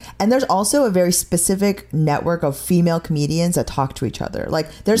And there's also a very specific network of female comedians that talk to each other.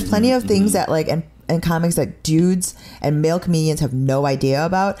 Like there's plenty of things that like and comics that dudes and male comedians have no idea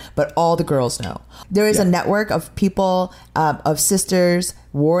about, but all the girls know. There is a network of people, of sisters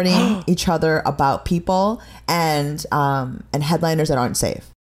warning each other about people and headliners that aren't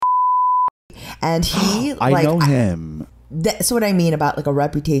safe. And he, I know him. That's what I mean about like a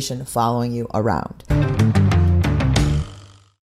reputation following you around.